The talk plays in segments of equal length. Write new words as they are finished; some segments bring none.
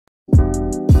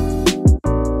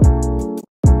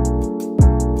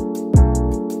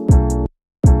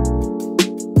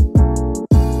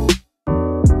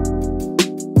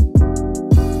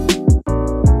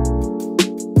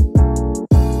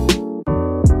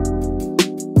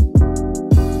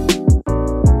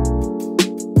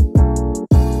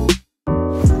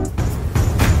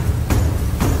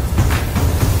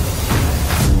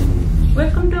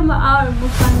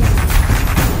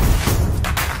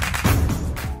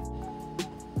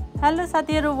Hello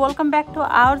साथीहरु, welcome back to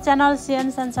our channel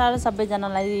cnsansar।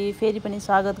 सबैजनालाई फेरि पनि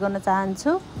स्वागत गर्न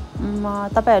चाहन्छु।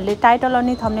 तपाईहरुले टाइटल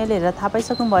अनि थम्बनेल हेरेर थाहा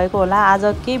पाइसक्नु भएको होला आज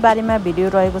के बारेमा भिडियो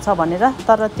रहेको छ भनेर।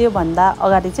 तर त्यो भन्दा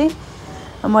अगाडि चाहिँ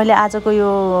मैले आजको यो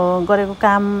गरेको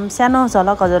काम सानो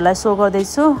झलक हजुरलाई सो गर्दै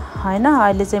छु हैन।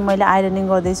 अहिले चाहिँ मैले आइरनिङ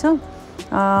गर्दै छु।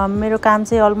 मेरो काम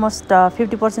चाहिँ अलमोस्ट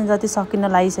 50% जति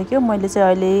सकिन लागिसक्यो। मैले चाहिँ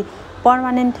अहिले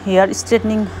पर्मानेन्ट हेयर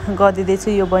स्ट्रेटनिङ गरिदिँदै छु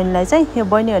यो बहिनीलाई चाहिँ। यो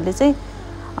बहिनीहरुले चाहिँ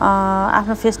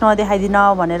आफ्नो फेस नदेखाइदिन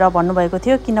भनेर भन्नुभएको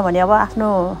थियो, किनभने अब आफ्नो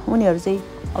उनीहरु चाहिँ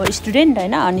अब स्टुडेन्ट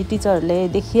हैन, अनि टिचरहरुले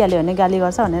देखिहाल्यो भने गाली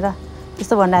गर्छ भनेर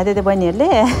त्यस्तो भन्दै थियो त्यो बहिनीहरुले।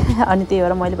 अनि त्यही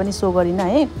भएर मैले पनि सो गरिन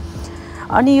है।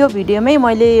 अनि यो भिडियोमै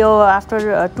मैले यो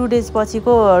आफ्टर 2 डेज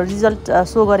पछिको रिजल्ट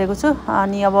सो गरेको छु।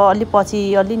 अनि अब अलि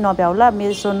पछि अलि नभ्याउला,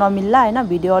 मेरो सो नमिल्ला हैन,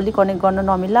 भिडियो अलि कनेक्ट गर्न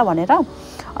नमिल्ला भनेर।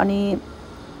 अनि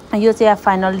यो चाहिँ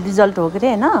फाइनल रिजल्ट हो के रे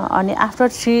हैन। अनि आफ्टर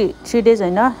 3 डेज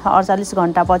हैन, 48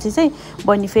 घण्टा पछि चाहिँ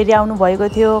बहिनी फेरि आउनु भएको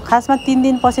थियो। खासमा 3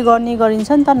 दिन पछि गर्ने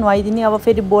गरिन्छ नि त, नुहाइदिने अब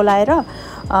फेरि बोलाएर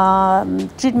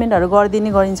ट्रिटमेन्टहरु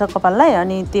गरिदिने गरिन्छ कपाललाई।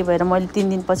 अनि त्यही भएर मैले 3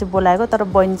 दिन पछि बोलाएको, तर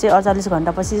बहिनी चाहिँ 48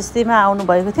 घण्टा पछि जस्तैमा आउनु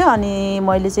भएको थियो। अनि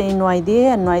मैले चाहिँ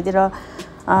नुहाइदिएर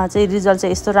चाहिँ रिजल्ट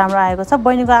चाहिँ यस्तो राम्रो आएको छ।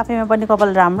 बहिनीको आफैमा पनि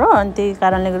कपाल राम्रो, अनि त्यही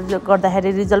कारणले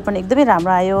गर्दाखेरि रिजल्ट पनि एकदमै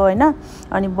राम्रो आयो हैन।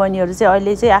 अनि बहिनीहरु चाहिँ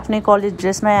अहिले चाहिँ आफ्नै कलेज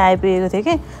ड्रेसमै आइपुगेको थियो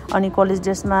के। अनि कलेज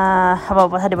ड्रेसमा अब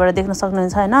पछाडिबाट देख्न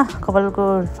सक्नुहुन्छ हैन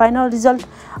कपालको फाइनल रिजल्ट।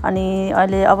 अनि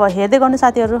अहिले अब हेर्दै गर्नु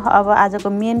साथीहरु, अब आजको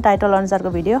मेन टाइटल अनुसारको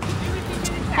भिडियो।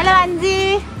 हेलो आन्जी।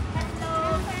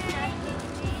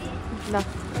 ल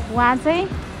उहाँ चाहिँ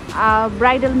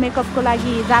ब्राइडल मेकअपको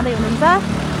लागि जाँदै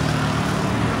हुनुहुन्छ।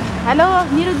 Hello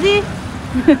निरुजी,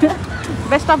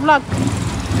 best of lock.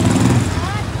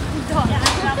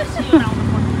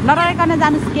 नडराइकन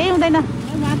जानुस्, केही हुँदैन।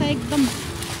 उहाँ त एकदम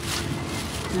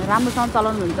राम्रोसँग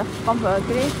चलाउनुहुन्छ, के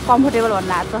अरे कम्फोर्टेबल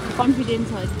भन्न आएको छ, कन्फिडेन्स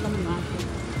छ एकदम उहाँको।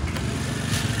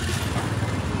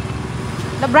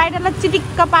 ल ब्राइडललाई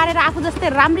चिटिक्क पारेर आफू जस्तै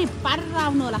राम्री पारेर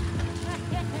आउनु होला।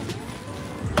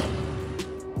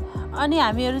 अनि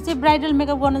हामीहरु चाहिँ ब्राइडल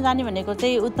मेकअप गर्न जाने भनेको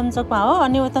चाहिँ उत्तम चोकमा हो।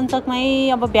 अनि उत्तम चोकमै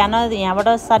अब बिहान यहाँबाट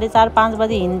 4:30-5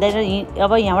 बजे हिँडेर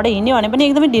अब यहाँबाट हिँड्यो भने पनि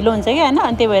एकदमै ढिलो हुन्छ क्या हैन।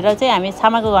 अनि त्यही भएर चाहिँ हामी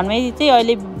छामाको घरमै चाहिँ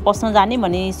अहिले बस्न जाने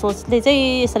भन्ने सोचले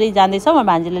चाहिँ यसरी जाँदैछौँ। म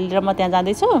भान्जीलाई लिएर म त्यहाँ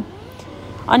जाँदैछु।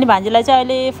 अनि भान्जीलाई चाहिँ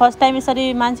अहिले फर्स्ट टाइम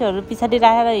यसरी मान्छेहरु पछाडी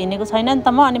राखेर हिँडेको छैन नि त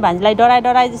म। अनि भान्जीलाई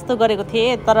डराइ जस्तो गरेको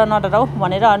थिएँ, तर नडराउ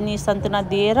भनेर अनि सन्तुना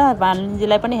दिएर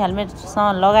भान्जीलाई पनि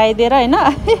हेलमेटसँग लगाइदिएर हैन।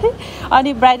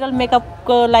 अनि ब्राइडल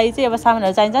मेकअपको लागि चाहिँ अब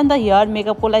सामानहरु चाहिन्छ नि त, हेयर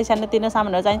मेकअपको लागि सानोतिनो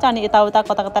सामानहरु चाहिन्छ। अनि यताउता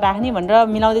कता राख्ने भनेर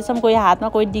मिलाउँदैछौँ, कोही हातमा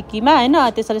कोही डिक्कीमा हैन,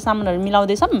 त्यसरी सामानहरु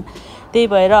मिलाउँदैछौँ। त्यही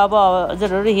भएर अब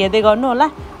हजुरहरु हेर्दै गर्नु होला।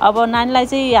 अब नानीलाई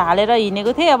चाहिँ हालेर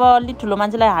हिँडेको थिएँ, अब अलि ठुलो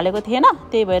मान्छेलाई हालेको थिएन,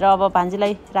 त्यही भएर अब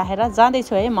भान्जीलाई राखेर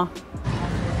जाँदैछु है म।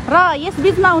 र यस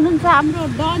बीचमा हुनुहुन्छ हाम्रो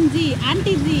डनजी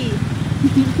आन्टीजी।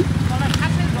 मलाई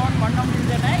खासै डन भन्न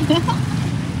मिल्दैन है।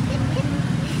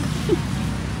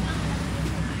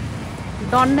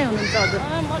 डन नै हुनुहुन्छ हजुर।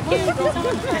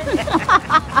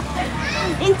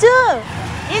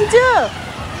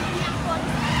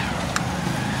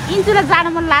 इन्चुलाई जान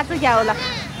मन लाग्छ क्या होला।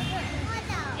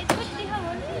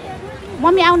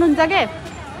 मम्मी आउनुहुन्छ के?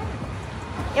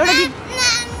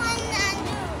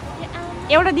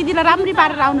 एउटा दिदीलाई राम्री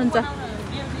पारेर आउनुहुन्छ।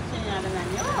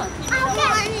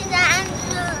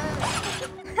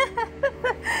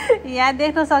 यहाँ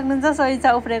देख्न सक्नुहुन्छ सोइचा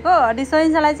उफ्रेको। अनि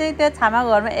सोइचालाई चाहिँ त्यो छामा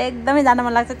घरमा एकदमै जान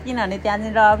मन लाग्छ, किनभने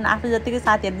त्यहाँनिर आफू जतिकै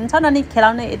साथीहरु पनि छन्। अनि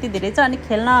खेलाउने यति धेरै छ, अनि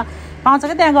खेल्न पाउँछ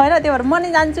क्या त्यहाँ गएर। त्यही भएर म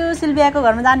नि जान्छु, सिल्भियाको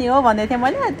घरमा जाने हो भन्दै थिएँ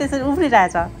मैले, त्यसरी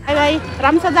उफ्रिरहेछ। भाइ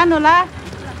राम्रोसँग जानु होला।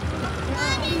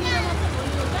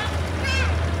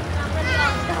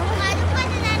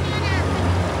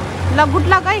 ल गुड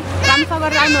लक है, राम्रोसँग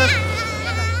गरेर आउनुहोस्।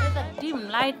 डिम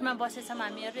लाइटमा बसेछौँ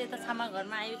हामीहरु यता छामा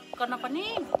घरमा आइकन पनि।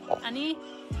 अनि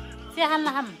चिहान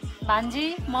लाम भान्जी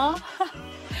म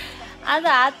आज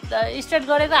हात स्ट्रेट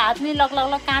गरेको, हात नि लग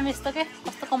काम यस्तो के,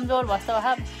 कस्तो कमजोर भस्तो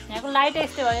भयो। यहाँको लाइट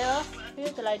यस्तै भयो,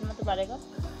 त्यो लाइट मात्र पारेको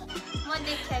म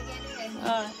देख्छ के।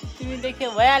 तिमी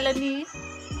देख्यो भइहाल्यो नि।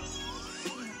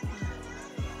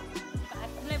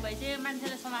 हातले भइसक्यो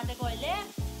मान्छेले समातेको। अहिले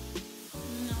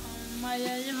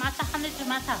मैले माछा खाँदैछु,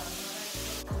 माछा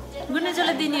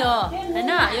गुन्नेचोले दिने हो हैन।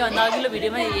 योभन्दा अघिल्लो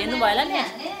भिडियोमा हेर्नु भयो होला नि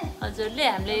हजुरले,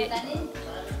 हामीले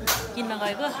किन्न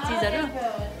गएको चिजहरू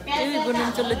त्यही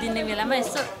गुन्नेचोले दिने बेलामा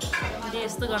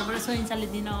यस्तो घरबाट सोइन्साले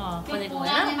दिन खोजेको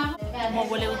होइन। म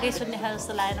बोलेको केही सुन्ने खास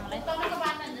जस्तो लागेन मलाई।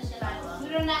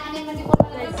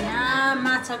 यहाँ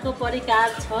माछाको परिकार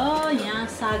छ, यहाँ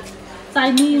साग,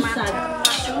 चाइनिज साग,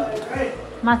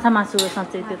 माछा मासु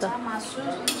साँच्चै त्यो त।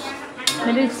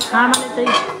 मेरो छामाले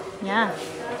चाहिँ यहाँ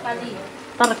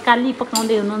तरकारी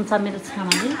पकाउँदै हुनुहुन्छ मेरो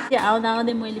छामाले। आउँदा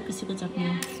आउँदै मैले पिसेको चटनी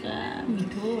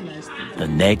मिठो होला जस्तो। The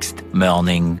next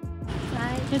morning.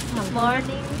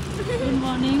 Good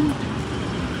morning.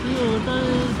 यो होटल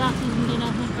टाक्सी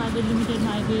इन्टरनेसनल प्राइभेट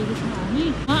लिमिटेडमा आइपुगेको छौँ हामी।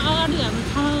 अगाडि हाम्रो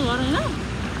छामाको घर होइन,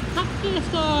 ठ्याक्कै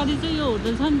यसको अगाडि चाहिँ यो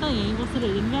होटल छ नि त, यहीँ बसेर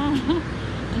हेर्नु क्या।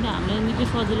 अन्त हामीलाई निकै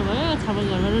सजिलो भयो,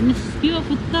 छामाको घरबाट निस्कियो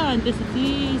फुत्त, अनि त्यसपछि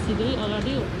सिधै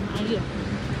अगाडि होटलमा आयो।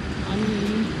 अनि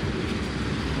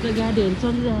गाडीहरू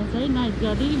चलिरहेको छ है, नाइट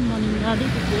गाडी मर्निङ गाडी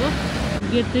त्यो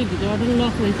गेट चाहिँ भित्रबाट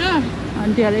लक रहेछ।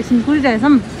 अनि त्योहरू एकछिन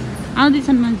कुरिरहेछौँ,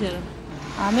 आउँदैछन् मान्छेहरू।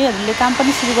 हामीहरूले काम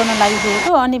पनि सुरु गर्न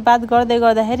लागिसकेको। अनि बात गर्दै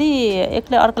गर्दाखेरि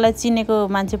एकले अर्कोलाई चिनेको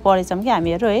मान्छे परेछौँ कि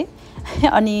हामीहरू है।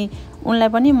 अनि उनलाई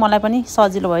पनि मलाई पनि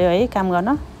सजिलो भयो है काम गर्न।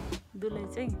 दुलै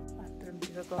चाहिँ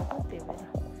बाथरुमतिर गएको, त्यही भएर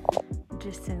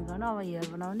ड्रेस चेन्ज गर्न अब हेयर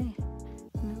बनाउने।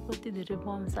 मेरो कति धेरै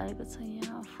बम्स आएको छ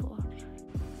यहाँ।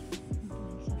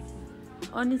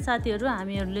 अनि साथीहरू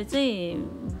हामीहरूले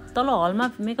चाहिँ तल हलमा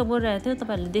मेकअप गरिरहेको थियो,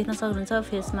 तपाईँहरूले देख्न सक्नुहुन्छ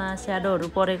फेसमा स्याडोहरू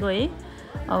परेको है।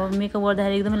 अब मेकअप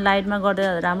गर्दाखेरि एकदमै लाइटमा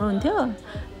गर्दा राम्रो हुन्थ्यो,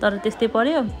 तर त्यस्तै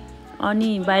पर्यो। अनि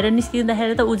बाहिर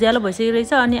निस्किँदाखेरि त उज्यालो भइसकेको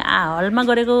रहेछ। अनि हलमा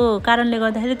गरेको कारणले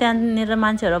गर्दाखेरि त्यहाँनिर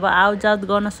मान्छेहरू अब आवतजावत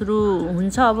गर्न सुरु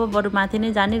हुन्छ। अब बरु माथि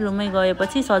नै जाने, रुममै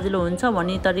गएपछि सजिलो हुन्छ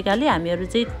भन्ने तरिकाले हामीहरू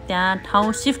चाहिँ त्यहाँ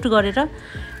ठाउँ सिफ्ट गरेर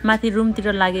माथि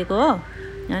रुमतिर लागेको हो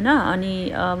होइन। अनि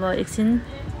अब एकछिन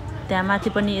त्यहाँ माथि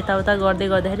पनि यताउता गर्दै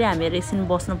गर्दाखेरि हामीहरू एकछिन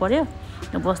बस्नु पऱ्यो।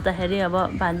 बस्दाखेरि अब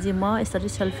भान्जी म यसरी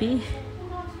सेल्फी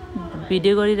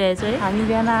भिडियो गरिरहेछु है। हामी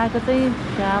बिहान आएको चाहिँ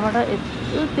त्यहाँबाट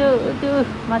त्यो त्यो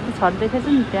माथि छत देखेको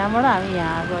छ नि, त्यहाँबाट हामी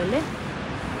यहाँ आएको अहिले।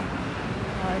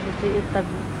 अहिले चाहिँ यता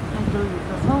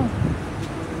होटलभित्र छौँ।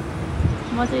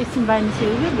 म चाहिँ एकछिन बाहिर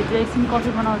निस्केको कि भित्र एकछिन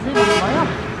कफी बनाउँछु भन्नुभयो।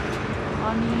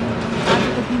 अनि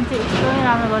आजको दिन चाहिँ एकदमै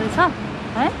राम्रो गरेछ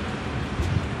है।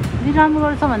 दिन राम्रो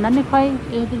गरेछ भन्दा नि खै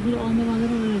एउटा फेरि आउँदै गर्दै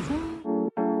रहेछ।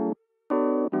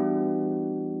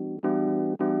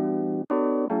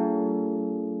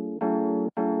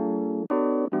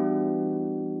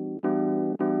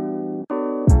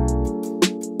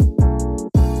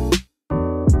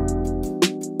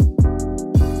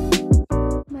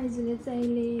 माइजूले चाहिँ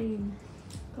अहिले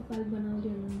कपाल बनाउँदै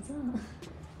हुनुहुन्छ।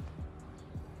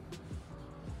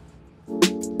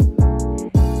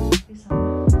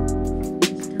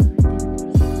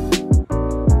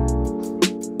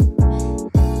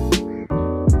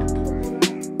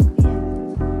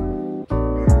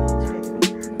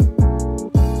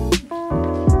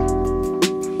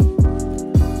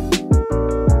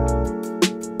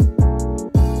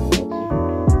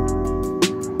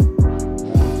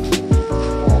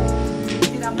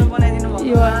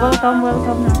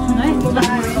 वेलकम है।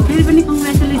 फेरि पनि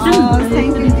कङ्ग्रेचुलेसन।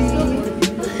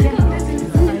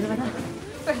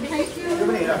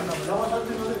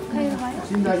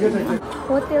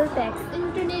 होटल ट्याक्स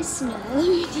इन्टरनेसनल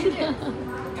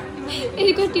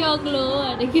कति अग्लो हो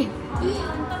अरे के।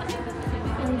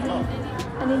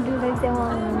 अनि दुलै चाहिँ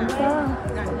आउनुहुन्छ।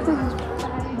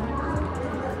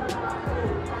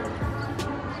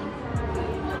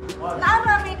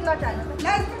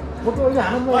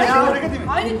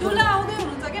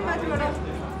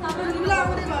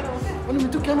 अनि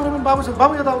त्यो क्यामेराम्यान बाबु छ,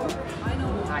 बाबु यता आऊ।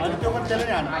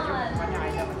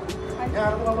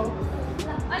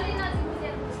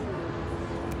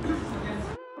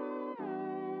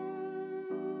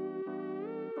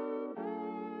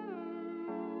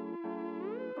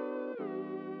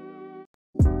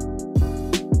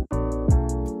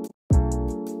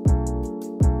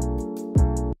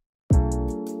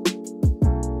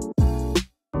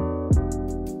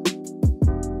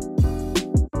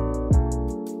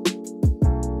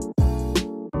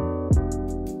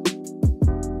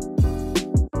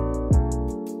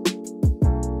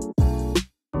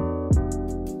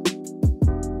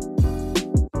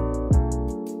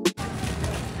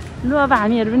 लु अब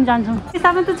हामीहरू पनि जान्छौँ।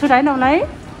 सामान त छुटाएन होला है?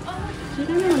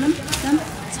 छुटाएन होला नि।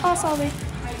 600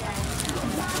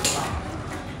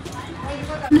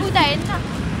 उता हेर्न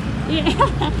ए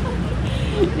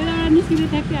यता निस्किँदै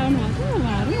ठ्याक्कै आउनुभएको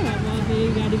उहाँहरू। अब फेरि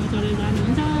गाडीमा चढेर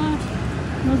जानुहुन्छ।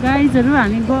 ल गाइजहरू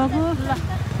हामी गएको। ल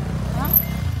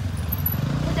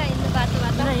उता हिँड्नु बाटो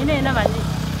हिँड भान्जी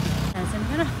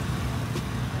हेर।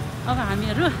 अब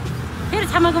हामीहरू फेरि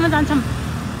छामाकोमा जान्छौँ।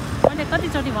 मैले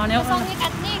कतिचोटि भन्यो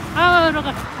रोक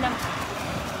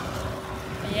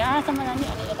यहाँसम्म जाने।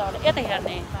 अनि यताबाट यता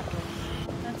हेर्ने बाटो।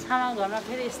 छामा घरमा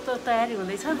फेरि यस्तो तयारी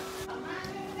हुँदैछ।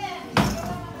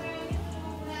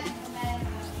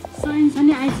 सइन्छ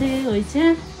नि आइसकेको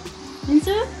होइन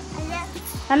हिँड्छु।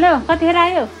 हेलो कतिखेर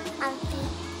आयो?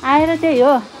 आएर त्यही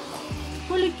हो।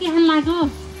 कसले के खानु लाग्यो?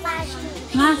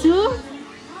 मासु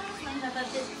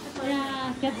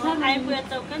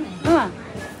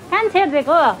कान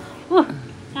छेडिदिएको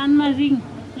कानमा रिङ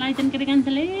लाइछन् केटी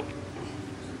कान्छेले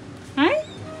है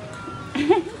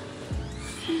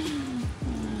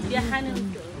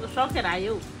सकेर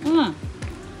आयो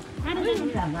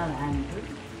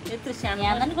यत्रो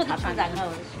सानो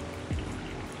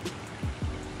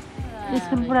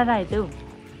स्कुल पुरा राखेको थियो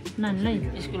नानीलाई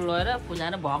स्कुल लगेर पूजा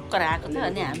भक्कर आएको थियो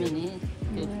अनि हामी नि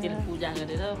त्यो पूजा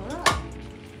गरेर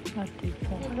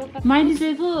मैले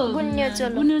चाहिँ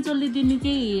गुन्यु दिने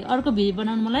चाहिँ अर्को भिडियो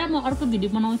बनाउनु मलाई म अर्को भिडियो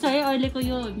बनाउँछु है अहिलेको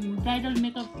यो ब्राइडल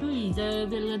मेकअप टु हिजो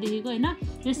बेलुकादेखिको होइन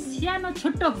यो सानो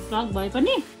छोटो भ्लग भए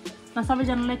पनि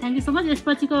सबैजनालाई थ्याङ्क यू सो मच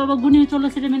यसपछिको अब गुन्यु चोलो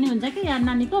सेरेमनी हुन्छ कि यहाँ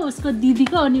नानीको उसको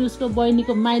दिदीको अनि उसको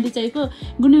बहिनीको माइली चाहिँको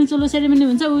गुन्यु चोलो सेरेमनी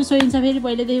हुन्छ ऊ सोइन्छ फेरि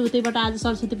पहिलेदेखि उतैबाट आज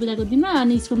सरस्वती पूजाको दिनमा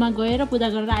अनि स्कुलमा गएर पूजा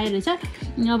गरेर आएर रहेछ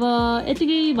अब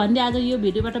यतिकै भन्दै आज यो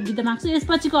भिडियोबाट बिदा माग्छु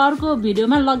यसपछिको अर्को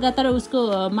भिडियोमा लगातार उसको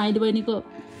माइली बहिनीको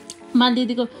माइली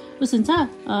दिदीको उस हुन्छ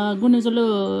गुन्यु चोलो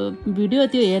भिडियो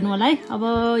त्यो हेर्नु होला है अब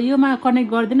योमा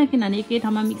कनेक्ट गर्दैन किनभने एकै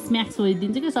ठाउँमा मिक्स म्याक्स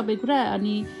होइदिन्छ कि सबै कुरा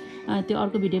अनि त्यो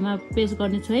अर्को भिडियोमा पेस्ट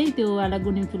गर्नेछु है त्यो वाला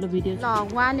गुन्यु चोलो भिडियो ल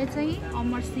उहाँले चाहिँ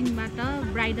अमर सिंहबाट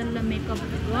ब्राइडल मेकअप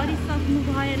गरिसक्नु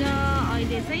भएर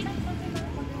अहिले चाहिँ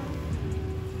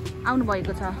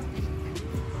आउनुभएको छ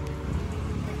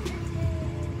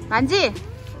भान्जी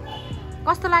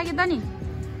कस्तो लाग्यो त नि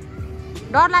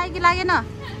डर लाग्यो कि लागेन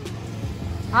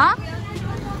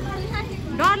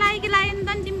डर लाग्यो कि लागेन त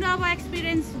नि तिम्रो अब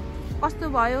एक्सपिरियन्स कस्तो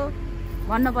भयो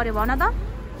भन्नु पर्यो भन त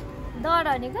डर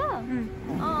भनेको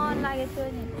लागेको थियो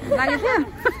नि लागेको थियो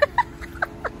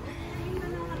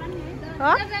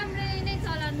राम्रै नै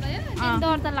चलन भयो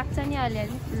डर त लाग्छ नि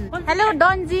अलिअलि हेलो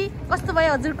डनजी कस्तो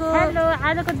भयो हजुरको हेलो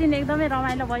आजको दिन एकदमै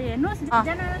रमाइलो भयो हेर्नुहोस्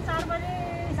बिहान 4 बजे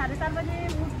 4:30 बजे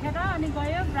उठेर अनि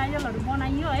गयो ब्राइडलहरू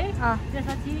बनाइयो है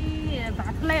त्यसपछि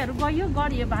भात खुलाइहरू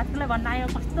गरियो भात खुलाइ भन्न आयो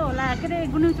कस्तो होला के अरे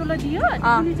गुन्यु चोलो दियो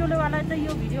गुन्यु चोलोवाला चाहिँ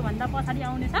यो भिडियो भन्दा पछाडि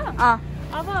आउनेछ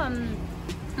अब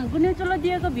गुन्यु चोलो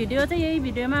दिएको भिडियो चाहिँ यही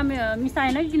भिडियोमा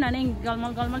मिसाएन किनभने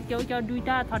गलमल के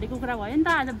दुईटा थरीको कुरा भयो नि त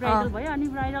आज ब्राइडल भयो अनि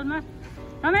ब्राइडलमा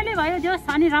रमाइलो भयो जो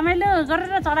अनि रमाइलो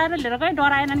गरेर चलाएर लिएर गयो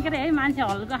डराएनन् के अरे है मान्छे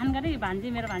हल्का खान गरे भान्जी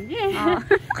मेरो भान्जी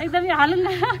एकदमै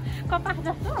हलुङ्गा कपास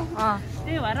जस्तो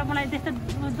त्यही भएर मलाई त्यस्तो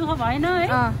दुःख भएन है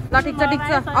ल ठिक छ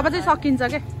अब चाहिँ सकिन्छ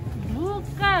के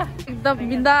एकदम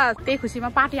बिन्दा त्यही खुसीमा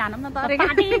पार्टी हानौँ न त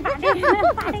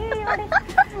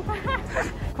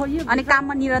अनि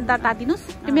काममा निरन्तरता दिनुहोस्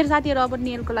त्यो मेरो साथीहरू अब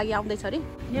नेलको लागि आउँदैछ अरे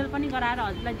नेल पनि गराएर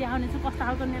हजुरलाई देखाउने छु कस्तो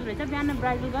खालको नेल रहेछ बिहान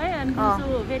ब्राइडल गएँ अनि दिउँसो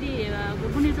फेरि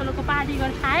गुन्यु चोलोको पार्टी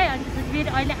गरेर खाएँ अनि त्यसपछि फेरि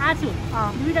अहिले आछु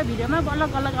दुईवटा भिडियोमा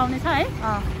अलग अलग आउनेछ है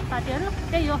साथीहरू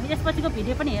त्यही हो यसपछिको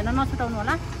भिडियो पनि हेर्न नछुटाउनु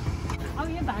होला अब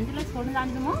यो भान्जीलाई छोड्नु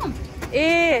जान्छु म ए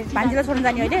भान्जीलाई छोड्नु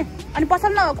जाने अहिले अनि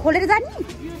पसल खोलेर जाने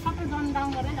यो सबै जनगाउँ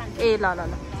गरेर जान्छु ए ल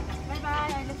बाई बाई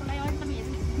अहिलेको लागि अहिलेसम्म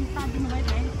हेर्नु साथ दिनुभयो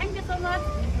थ्याङ्क यू सो मच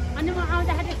अनि म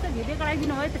आउँदाखेरि यस्तो भिडियो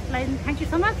गराइदिनु भयो त्यसलाई थ्याङ्क यू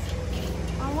सो मच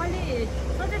मैले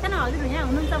सोचेको थिएन हजुर यहाँ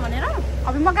हुनुहुन्छ भनेर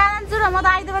अब म कहाँ जान्छु र म त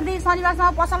आइतबारदेखि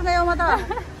शनिबारसम्म पसल गयो म त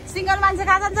सिङ्गल मान्छे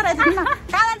कहाँ जान्छ रहेछ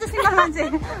कहाँ जान्छ सिङ्गल मान्छे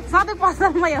सधैँ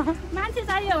पसलमै हो मान्छे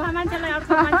चाहियो उहाँ मान्छेलाई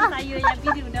अर्को मान्छे चाहियो यहाँ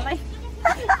बिजी हुनेलाई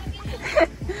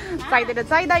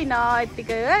चाहिँदैन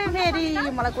यत्तिकै है फेरि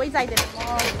मलाई कोही चाहिँदैन म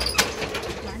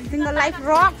सिङ्गल लाइफ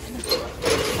रक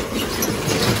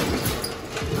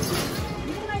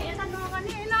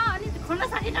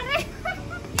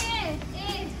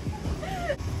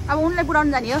अब उनलाई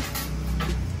पुऱ्याउनु जाने हो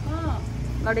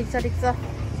ल ठिक छ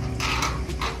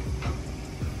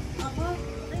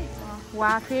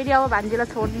वहाँ फेरि अब भान्जीलाई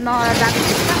छोड्न जानु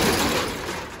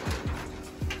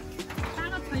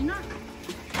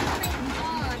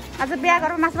आज बिहा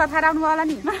गरेर मासु भात खाएर आउनु होला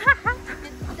नि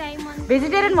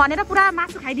भेजिटेरियन भनेर पुरा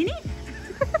मासु खाइदिने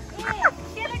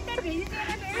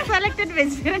सेलेक्टेड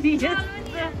भेजिटेरियन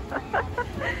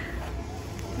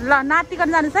ल नातिकन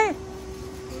जानुहोस् है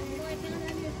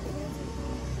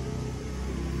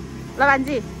ल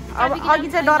भान्जी अब अघि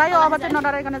चाहिँ डरायो अब चाहिँ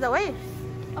नडराइकन जाऊ है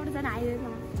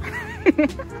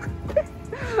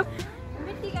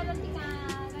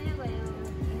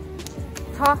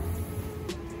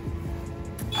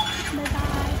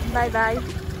बाई बाई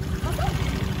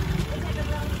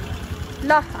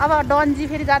ल अब डनजी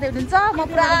फेरि जाँदै हुनुहुन्छ म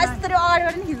पुरा यस्तरी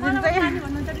अगाडिबाट नि खिचिदिन्छु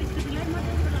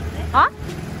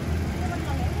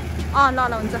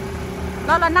ल हुन्छ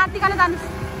ल नातिकन जानुहोस्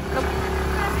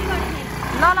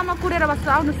ल म कुरेर बस्छु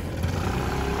आउनुहोस्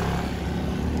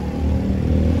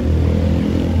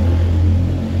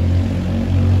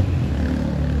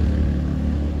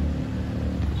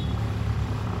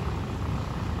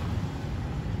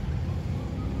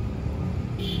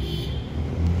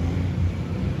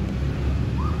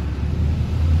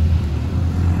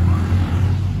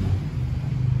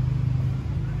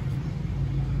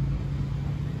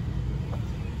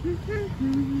मेरो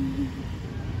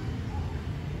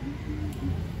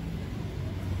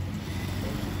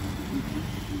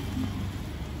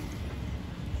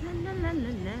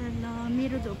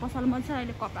जो पसलमा चाहिँ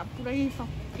अहिले कपडा पुरै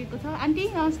सकिएको छ। आन्टी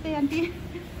नमस्ते आन्टी।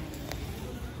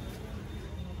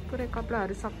 पुरै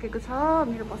कपडाहरू सकिएको छ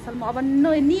मेरो पसलमा। अब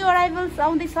न्यू अराइभल्स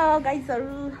आउँदैछ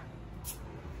गाइजहरू।